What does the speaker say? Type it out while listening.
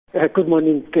Good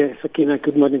morning, Sakina.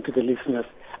 Good morning to the listeners.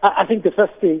 I think the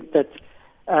first thing that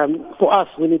for us,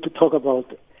 we need to talk about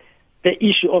the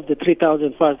issue of the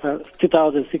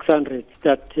 2,600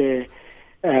 that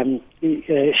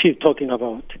she's talking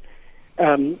about.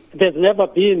 There's never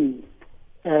been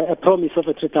a promise of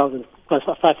a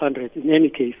 3,500 in any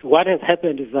case. What has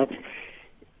happened is that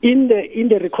in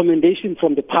the recommendation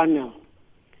from the panel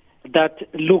that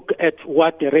look at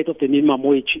what the rate of the minimum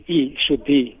wage should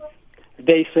be,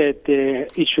 they said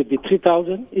it should be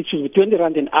 3,000. It should be 20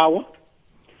 rand an hour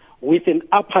with an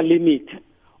upper limit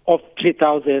of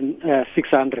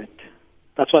 3,600.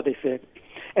 That's what they said.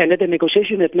 And at the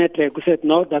negotiation at Network, we said,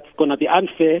 no, that's going to be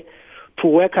unfair to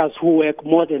workers who work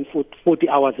more than 40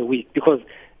 hours a week. Because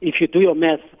if you do your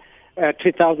math,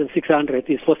 3,600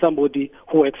 is for somebody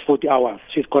who works 40 hours.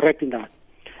 She's correct in that.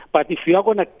 But if you are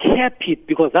going to cap it,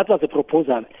 because that was the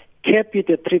proposal, cap it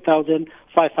at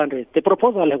 3,500. The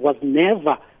proposal was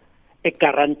never a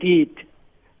guaranteed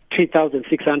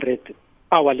 3,600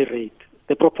 hourly rate.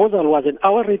 The proposal was an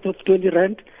hour rate of 20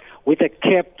 rand with a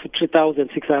cap to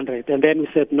 3,600. And then we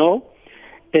said, no,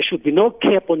 there should be no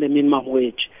cap on the minimum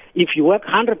wage. If you work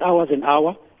 100 hours an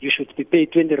hour, you should be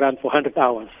paid 20 rand for 100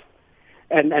 hours.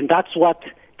 And that's what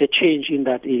the change in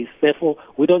that is. Therefore,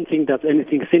 we don't think there's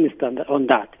anything sinister on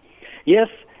that. Yes,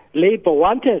 Labour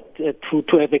wanted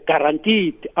to have a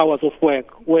guaranteed hours of work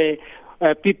where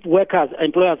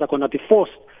employers are going to be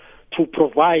forced to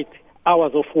provide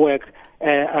hours of work,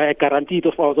 a guaranteed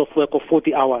of hours of work of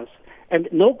 40 hours. And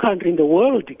no country in the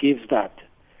world gives that.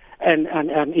 And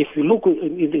if you look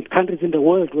in the countries in the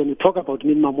world, when you talk about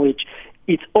minimum wage,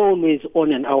 it's always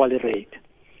on an hourly rate.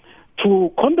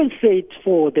 To compensate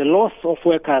for the loss of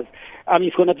workers,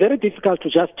 it's going to be very difficult to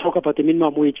just talk about the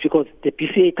minimum wage because the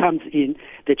BCA comes in,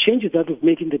 the changes that we've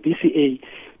made in the BCA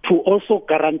to also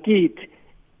guarantee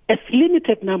a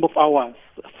limited number of hours.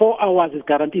 4 hours is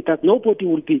guaranteed that nobody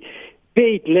will be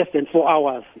paid less than 4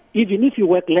 hours. Even if you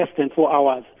work less than 4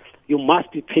 hours, you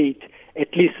must be paid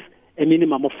at least a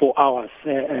minimum of 4 hours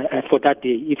for that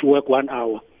day if you work 1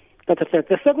 hour. That's the first.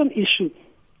 The second issue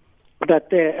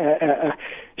that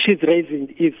she's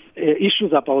raising is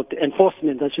issues about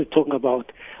enforcement that she's talking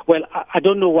about. Well, I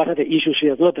don't know what are the issues. She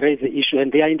has not raised the issue,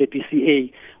 and they are in the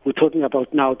BCA. We're talking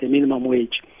about now the minimum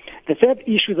wage. The third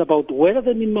issue is about whether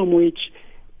the minimum wage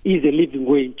is a living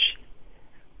wage.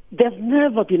 There's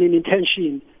never been an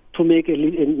intention to make a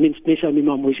national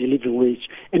minimum wage a living wage.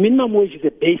 A minimum wage is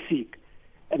a basic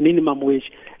minimum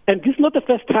wage. And this is not the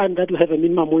first time that we have a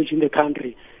minimum wage in the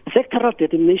country. Sectoral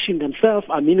determination themselves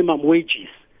are minimum wages.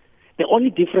 The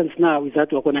only difference now is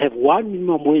that we're going to have one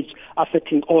minimum wage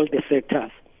affecting all the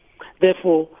sectors.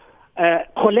 Therefore,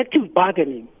 collective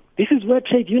bargaining, this is where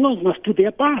trade unions must do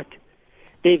their part.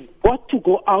 They've got to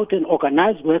go out and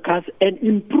organize workers and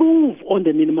improve on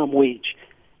the minimum wage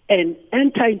and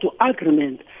enter into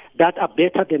agreements that are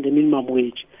better than the minimum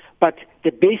wage. But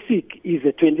the basic is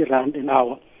a 20 rand an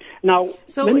hour. Now,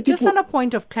 so just on a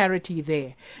point of clarity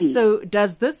there, so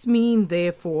does this mean,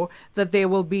 therefore, that there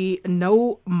will be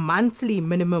no monthly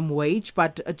minimum wage,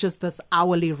 but just this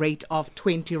hourly rate of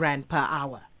 20 rand per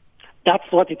hour?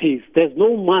 That's what it is. There's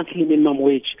no monthly minimum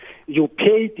wage. You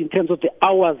paid in terms of the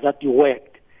hours that you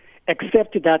worked,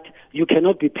 except that you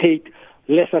cannot be paid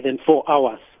lesser than 4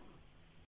 hours.